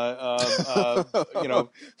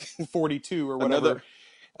 42 or another whatever.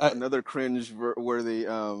 Uh, another cringe worthy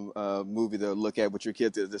movie to look at with your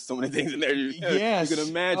kids. There's so many things in there you yes. can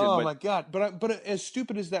imagine. Oh But my God. But as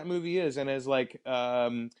stupid as that movie is, and as like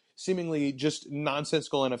seemingly just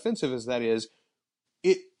nonsensical and offensive as that is,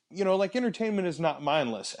 it like entertainment is not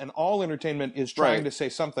mindless, and all entertainment is trying right. to say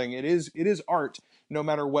something. It is art, no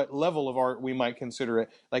matter what level of art we might consider it.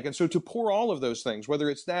 Like, and so to pour all of those things, whether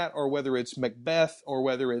it's that or whether it's Macbeth or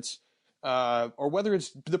whether it's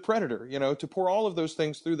The Predator, to pour all of those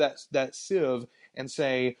things through that sieve and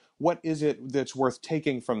say, what is it that's worth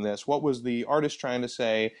taking from this? What was the artist trying to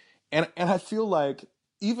say? And I feel like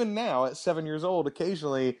even now at 7 years old,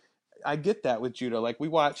 occasionally I get that with Judah. Like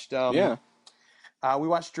Yeah. we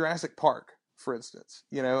watched Jurassic Park, for instance,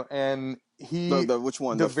 and The which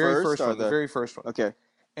one? the The very first first or one, the the? very first one. Okay.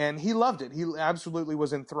 And he loved it. He absolutely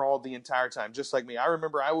was enthralled the entire time, just like me. I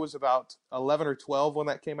remember I was about 11 or 12 when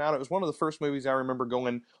that came out. It was one of the first movies I remember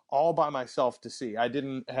going all by myself to see. I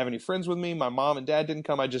didn't have any friends with me. My mom and dad didn't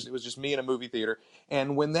come. It was just me in a movie theater.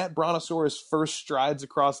 And when that brontosaurus first strides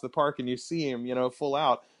across the park and you see him, full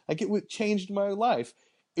out, like it changed my life.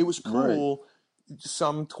 It was Right. cool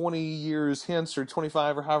some 20 years hence, or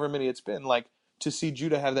 25 or however many it's been, like to see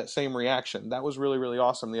Judah have that same reaction. That was really, really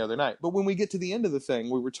awesome the other night. But when we get to the end of the thing,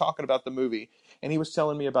 we were talking about the movie, and he was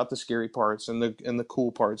telling me about the scary parts and the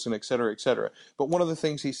cool parts and et cetera, et cetera. But one of the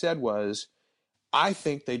things he said was, I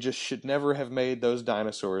think they just should never have made those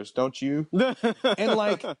dinosaurs, don't you?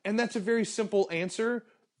 And that's a very simple answer,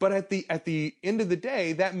 but at the end of the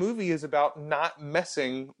day, that movie is about not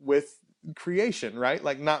messing with creation, right?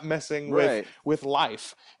 Like not messing Right. with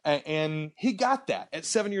life. And he got that. At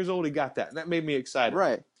 7 years old, he got that. And that made me excited.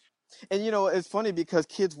 Right. And it's funny because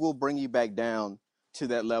kids will bring you back down to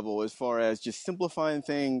that level as far as just simplifying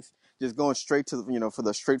things, just going straight to for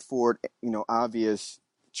the straightforward, obvious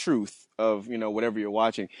truth of whatever you're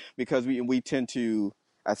watching, because we tend to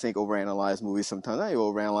I think overanalyze movies sometimes. Not even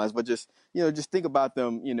overanalyze, but just just think about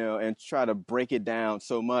them, and try to break it down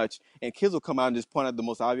so much. And kids will come out and just point out the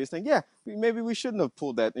most obvious thing. Yeah, maybe we shouldn't have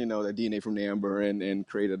pulled that, that DNA from the amber and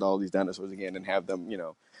created all these dinosaurs again and have them,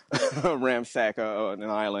 ramsack an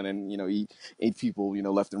island and eat people,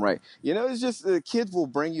 left and right. It's just kids will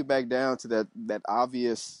bring you back down to that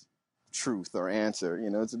obvious truth or answer.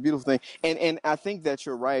 It's a beautiful thing. And I think that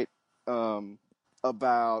you're right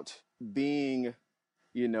about being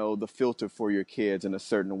the filter for your kids in a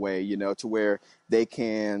certain way, to where they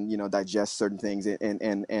can, digest certain things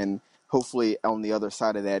and hopefully on the other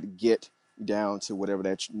side of that get down to whatever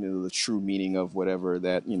that, the true meaning of whatever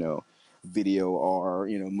that, video or,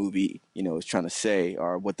 movie, is trying to say,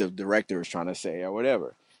 or what the director is trying to say or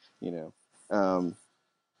whatever,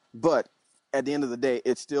 but at the end of the day,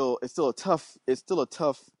 it's a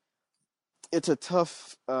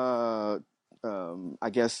tough, I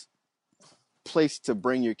guess, place to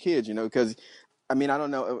bring your kids, because I mean, I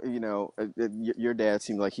don't know, your dad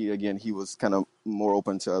seemed like he was kind of more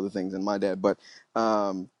open to other things than my dad, but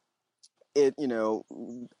I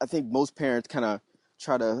think most parents kind of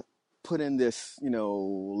try to put in this,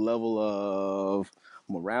 level of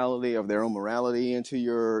morality, of their own morality into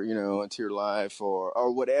your life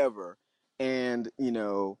or whatever. And,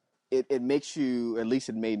 it makes you, at least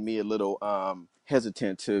it made me a little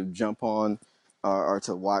hesitant to jump on or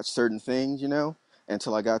to watch certain things,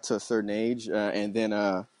 until I got to a certain age. And then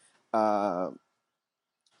I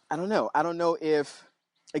don't know. I don't know if,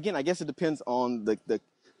 again, I guess it depends on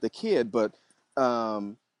the kid, but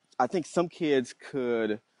I think some kids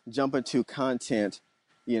could jump into content,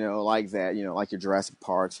 like that, like your Jurassic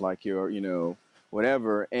Parks, like your,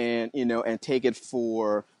 whatever, and, and take it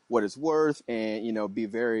for what it's worth and, be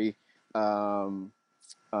very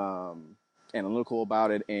analytical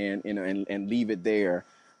about it and, and leave it there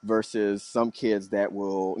versus some kids that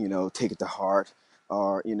will, take it to heart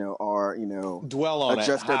or dwell on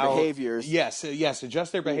adjust their behaviors. Yes,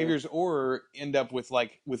 adjust their behaviors, or end up with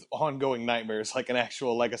ongoing nightmares, like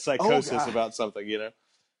a psychosis about something.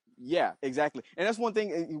 Yeah, exactly. And that's one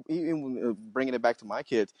thing. Even bringing it back to my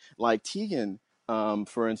kids, like Tegan,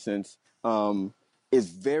 for instance, is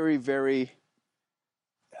very, very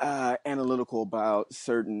analytical about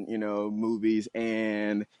certain, movies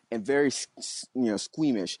and very,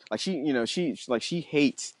 squeamish. Like she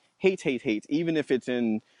hates, even if it's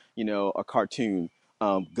in, a cartoon,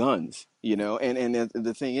 guns, and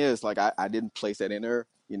the thing is, like, I didn't place that in her.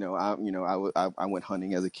 I went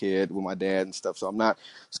hunting as a kid with my dad and stuff, so I'm not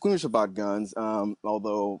squeamish about guns.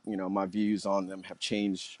 Although, my views on them have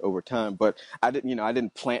changed over time, but I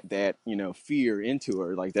didn't plant that, fear into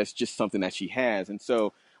her. Like, that's just something that she has. And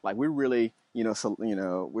so, like, we're really,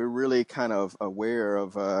 we're really kind of aware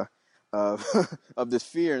of of this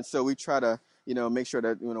fear. And so we try to, make sure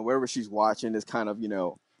that, wherever she's watching is kind of,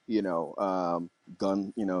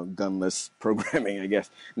 gunless programming, I guess.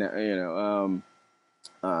 Now, and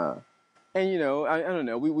I don't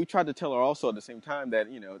know. We tried to tell her also at the same time that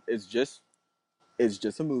it's just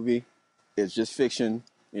a movie, it's just fiction.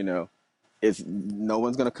 It's no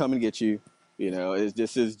one's gonna come and get you.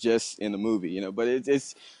 This is just in the movie. But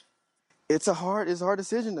it's a hard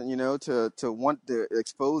decision. To want to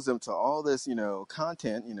expose them to all this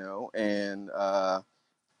content. And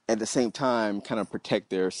at the same time, kind of protect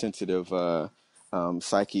their sensitive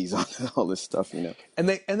psyches on all this stuff, And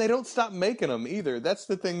they don't stop making them either. That's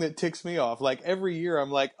the thing that ticks me off. Like, every year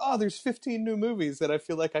I'm like, oh, there's 15 new movies that I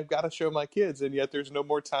feel like I've got to show my kids, and yet there's no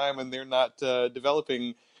more time, and they're not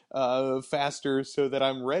developing faster so that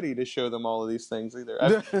I'm ready to show them all of these things either.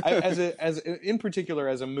 In particular,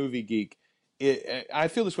 as a movie geek, I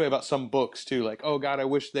feel this way about some books too. Like, oh God, I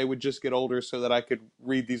wish they would just get older so that I could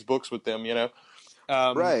read these books with them.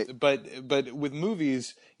 Right. But with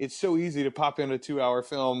movies, it's so easy to pop in a 2-hour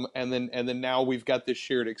film, and then now we've got this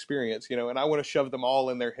shared experience, and I want to shove them all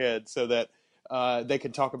in their head so that they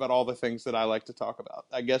can talk about all the things that I like to talk about.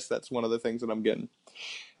 I guess that's one of the things that I'm getting.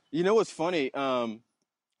 What's funny?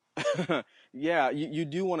 Yeah, you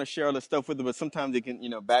do want to share all this stuff with them, but sometimes it can,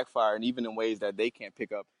 backfire, and even in ways that they can't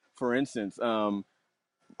pick up. For instance, they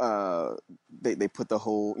put the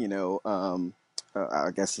whole,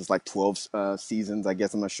 I guess it's like 12 seasons, I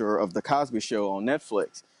guess, I'm not sure, of The Cosby Show on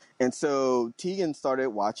Netflix. And so Tegan started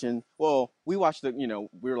watching, well, we watched we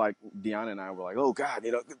were like, Deanna and I were like, oh God,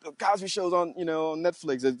 The Cosby Show's on, on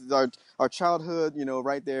Netflix. It's our childhood,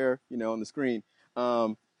 right there, on the screen.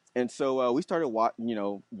 And so we started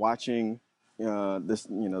watching this,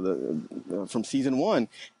 from season 1.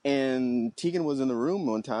 And Tegan was in the room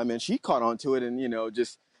one time and she caught on to it and,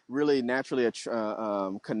 just really naturally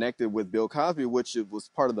connected with Bill Cosby, which was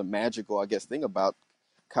part of the magical, I guess, thing about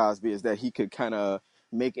Cosby is that he could kind of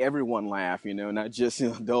make everyone laugh, not just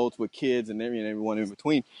adults with kids and everyone in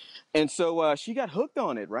between. And so she got hooked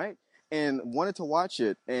on it, right? And wanted to watch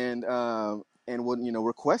it, and would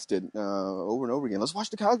requested over and over again, let's watch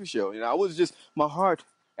the Cosby Show. I was just, my heart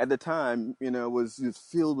at the time, was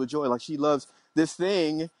filled with joy. Like, she loves this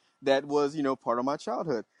thing that was part of my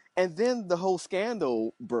childhood. And then the whole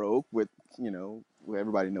scandal broke with where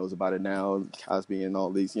everybody knows about it now, Cosby and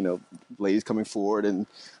all these ladies coming forward and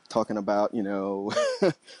talking about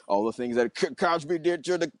all the things that Cosby did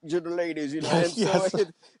to the ladies, and Yes. so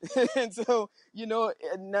and so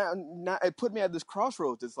now it put me at this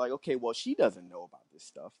crossroads. It's like, okay, well, she doesn't know about this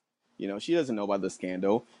stuff. She doesn't know about the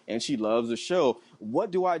scandal, and she loves the show.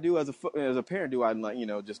 What do I do as a parent? Do I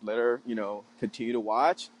just let her continue to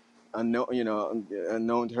watch,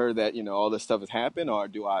 unknown to her that all this stuff has happened, or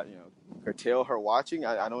do I curtail her watching?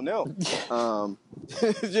 I don't know.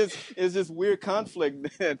 It's just weird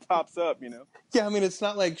conflict that pops up. Yeah, I mean, it's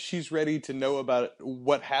not like she's ready to know about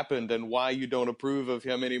what happened and why you don't approve of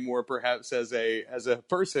him anymore, perhaps as a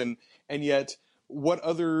person, and yet, what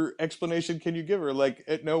other explanation can you give her? Like,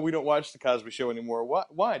 no, we don't watch the Cosby Show anymore.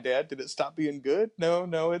 Why, Dad? Did it stop being good?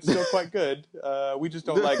 No, it's still quite good. We just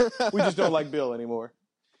don't like Bill anymore.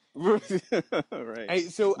 Right. Hey,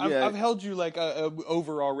 so I've held you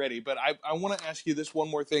over already, but I want to ask you this one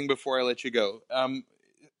more thing before I let you go.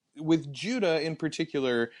 With Judah in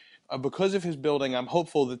particular, because of his building, I'm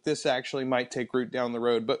hopeful that this actually might take root down the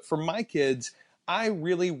road. But for my kids, I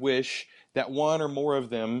really wish that one or more of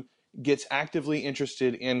them gets actively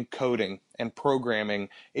interested in coding and programming.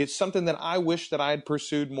 It's something that I wish that I had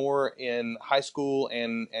pursued more in high school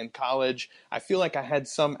and college. I feel like I had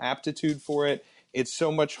some aptitude for it. It's so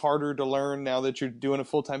much harder to learn now that you're doing a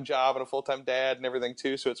full-time job and a full-time dad and everything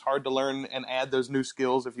too. So it's hard to learn and add those new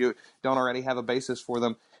skills if you don't already have a basis for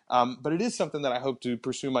them. But it is something that I hope to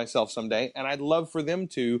pursue myself someday. And I'd love for them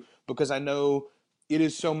to, because I know it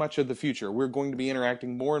is so much of the future. We're going to be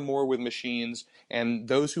interacting more and more with machines, and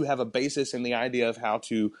those who have a basis in the idea of how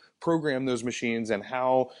to program those machines and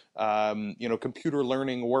how computer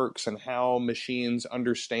learning works and how machines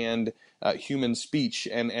understand human speech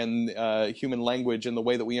and human language and the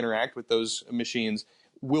way that we interact with those machines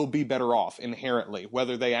will be better off inherently,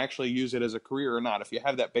 whether they actually use it as a career or not. If you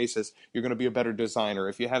have that basis, you're going to be a better designer.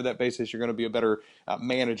 If you have that basis, you're going to be a better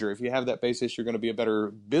manager. If you have that basis, you're going to be a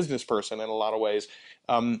better business person in a lot of ways.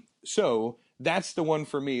 So that's the one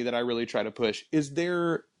for me that I really try to push. Is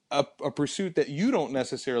there a pursuit that you don't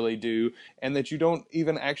necessarily do and that you don't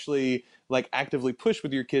even actually actively push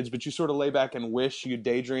with your kids, but you sort of lay back and wish, you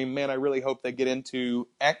daydream, man, I really hope they get into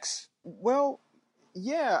X? Well,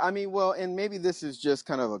 yeah, I mean, and maybe this is just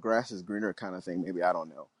kind of a grass is greener kind of thing. Maybe, I don't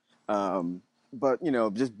know. But,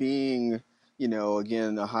 just being,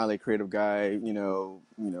 again, a highly creative guy,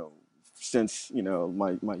 since,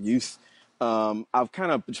 my youth, I've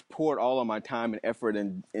kind of poured all of my time and effort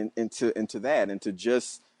into that, into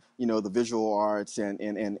just, the visual arts and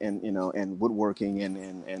woodworking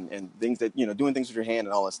and things that, doing things with your hand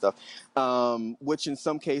and all that stuff, which in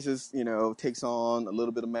some cases, takes on a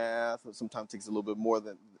little bit of math, or sometimes takes a little bit more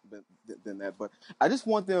than that. But I just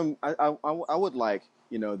want them, I would like,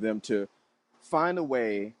 them to find a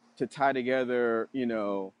way to tie together,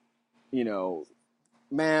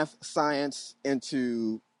 math, science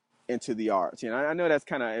into the arts. I know that's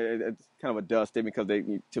kind of a duh statement,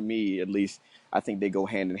 because to me at least, I think they go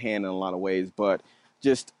hand in hand in a lot of ways. But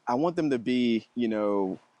just, I want them to be,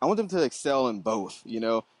 I want them to excel in both.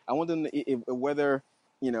 I want them to, whether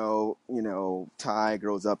Ty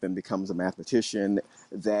grows up and becomes a mathematician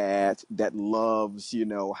that loves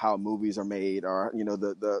how movies are made, or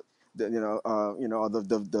the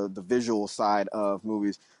visual side of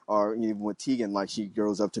movies, or even with Tegan, like she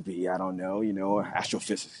grows up to be, I don't know,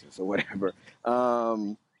 astrophysicist or whatever.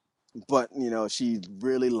 But she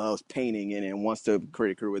really loves painting and wants to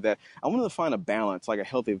create a career with that. I wanted to find a balance, like a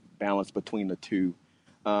healthy balance between the two,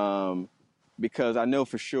 because I know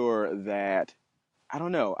for sure that, I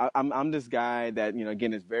don't know, I'm this guy that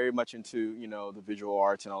again is very much into the visual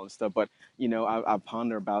arts and all this stuff, but I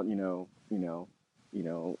ponder about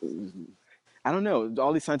I don't know,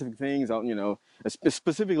 all these scientific things,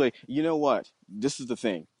 specifically, what? This is the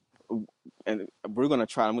thing. And we're going to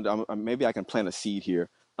try, maybe I can plant a seed here.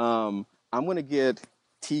 I'm going to get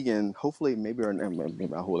Tegan, hopefully, maybe I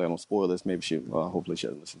don't spoil this, maybe hopefully she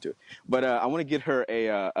doesn't listen to it. But I want to get her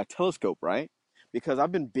a telescope, right? Because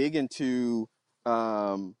I've been big into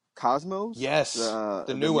Cosmos. Yes,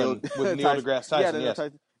 the new one with Neil deGrasse Tyson. Yes.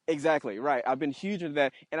 Exactly, right. I've been huge into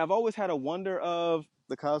that. And I've always had a wonder of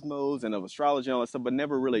the cosmos and of astrology and all that stuff, but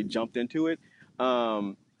never really jumped into it.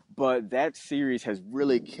 but that series has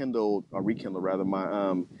really rekindled rather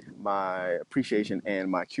my appreciation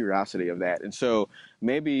and my curiosity of that. And so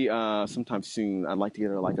maybe sometime soon I'd like to get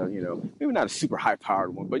her like a, maybe not a super high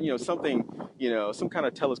powered one, but something, some kind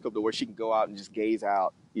of telescope to where she can go out and just gaze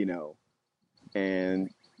out, and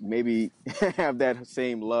maybe have that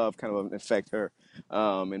same love kind of affect her.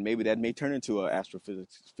 And maybe that may turn into an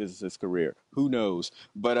astrophysicist career. Who knows?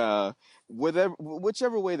 But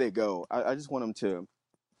whichever way they go, I just want them to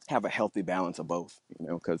have a healthy balance of both,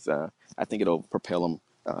 because I think it'll propel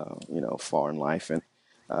them, far in life, and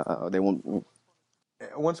they won't.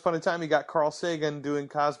 Once upon a time, you got Carl Sagan doing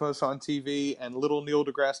Cosmos on TV, and little Neil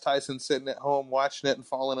deGrasse Tyson sitting at home watching it and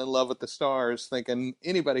falling in love with the stars, thinking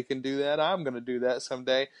anybody can do that. I'm going to do that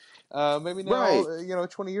someday. Maybe now, right.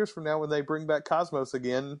 20 years from now, when they bring back Cosmos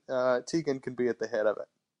again, Tegan can be at the head of it.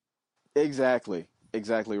 Exactly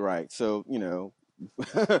right. So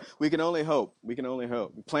we can only hope.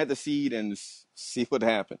 Plant the seed and see what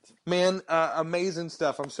happens. Man, amazing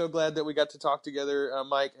stuff. I'm so glad that we got to talk together,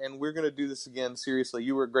 Mike, and we're going to do this again. Seriously,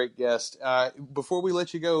 you were a great guest. Before we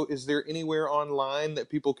let you go, is there anywhere online that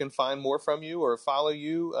people can find more from you or follow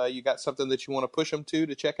you? You got something that you want to push them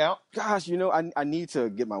to check out? Gosh, I need to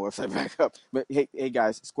get my website back up. But hey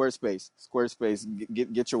guys, Squarespace,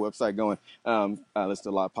 get your website going. I listen to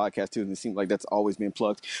a lot of podcasts too, and it seems like that's always being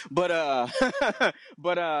plugged. But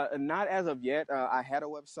not as of yet. I had a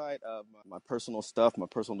website, my personal stuff, my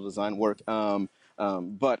personal design work.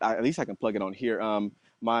 But at least I can plug it on here.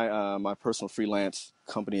 My personal freelance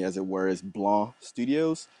company, as it were, is Blanc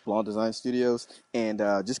Design Studios, and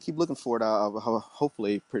just keep looking for it. I'll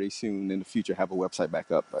hopefully pretty soon in the future have a website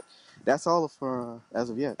back up. But that's all for as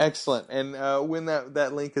of yet. Excellent. And when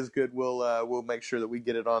that link is good, we'll make sure that we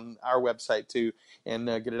get it on our website too, and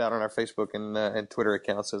get it out on our Facebook and Twitter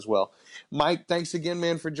accounts as well. Mike, thanks again,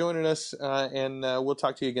 man, for joining us, and we'll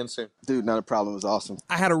talk to you again soon. Dude, not a problem. It was awesome.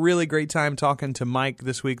 I had a really great time talking to Mike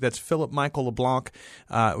this week. That's Philip Michael LeBlanc.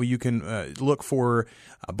 You can look for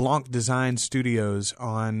Blanc Design Studios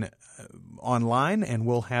online, and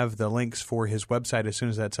we'll have the links for his website as soon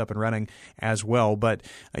as that's up and running as well. But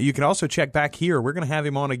you can also check back here. We're going to have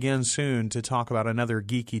him on again soon to talk about another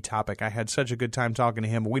geeky topic. I had such a good time talking to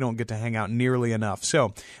him, but we don't get to hang out nearly enough.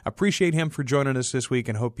 So appreciate him for joining us this week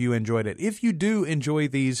and hope you enjoyed it. If you do enjoy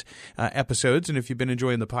these episodes, and if you've been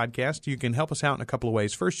enjoying the podcast, you can help us out in a couple of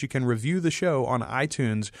ways. First, you can review the show on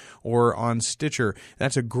iTunes or on Stitcher.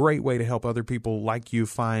 That's a great way to help other people like you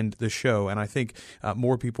find the show, and I think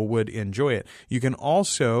more people would enjoy it. You can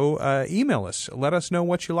also email us. Let us know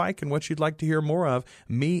what you like and what you'd like to hear more of.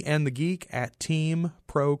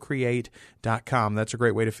 meandthegeek@teamprocreate.com. That's a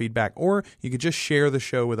great way to feedback. Or you could just share the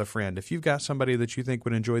show with a friend. If you've got somebody that you think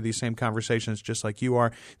would enjoy these same conversations just like you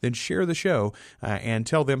are, then share the show and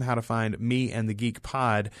tell them how to find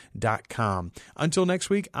meandthegeekpod.com. Until next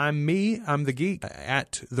week, I'm the Geek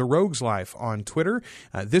at The Rogues Life on Twitter.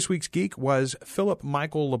 This week's geek was Philip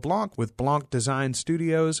Michael LeBlanc with Blanc Design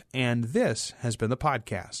Studios, and this has been the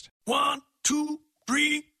podcast. 1, 2,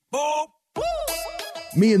 3, 4. Woo!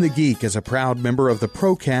 Me and the Geek is a proud member of the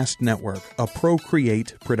Procast Network, a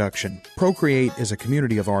Procreate production. Procreate is a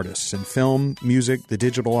community of artists in film, music, the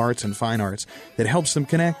digital arts, and fine arts that helps them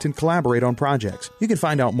connect and collaborate on projects. You can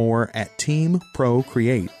find out more at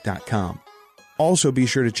teamprocreate.com. Also, be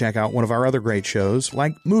sure to check out one of our other great shows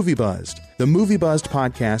like Movie Buzzed. The Movie Buzzed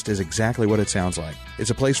podcast is exactly what it sounds like. It's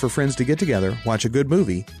a place for friends to get together, watch a good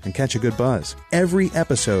movie, and catch a good buzz. Every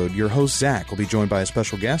episode, your host Zach will be joined by a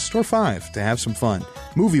special guest or 5 to have some fun.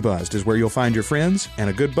 Movie Buzzed is where you'll find your friends and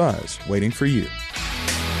a good buzz waiting for you.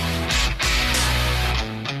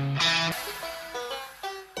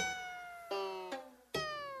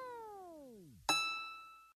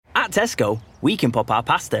 At Tesco, we can pop our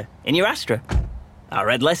pasta in your Astra, our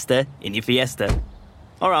red Leicester in your Fiesta,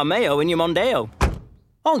 or our mayo in your Mondeo.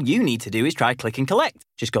 All you need to do is try Click and Collect.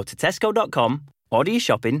 Just go to Tesco.com, order your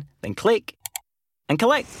shopping, then click and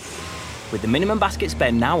collect. With the minimum basket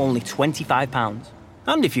spend now only £25.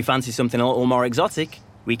 And if you fancy something a little more exotic,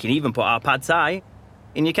 we can even put our pad thai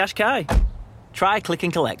in your Qashqai. Try Click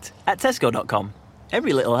and Collect at Tesco.com.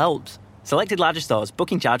 Every little helps. Selected larger stores.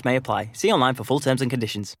 Booking charge may apply. See online for full terms and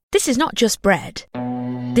conditions. This is not just bread.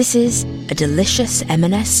 This is a delicious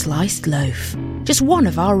M&S sliced loaf. Just one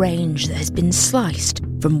of our range that has been sliced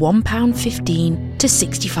from £1.15 to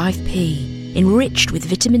 65p. Enriched with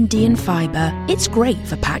vitamin D and fibre, it's great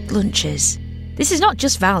for packed lunches. This is not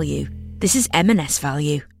just value. This is M&S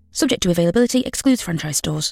value. Subject to availability, excludes franchise stores.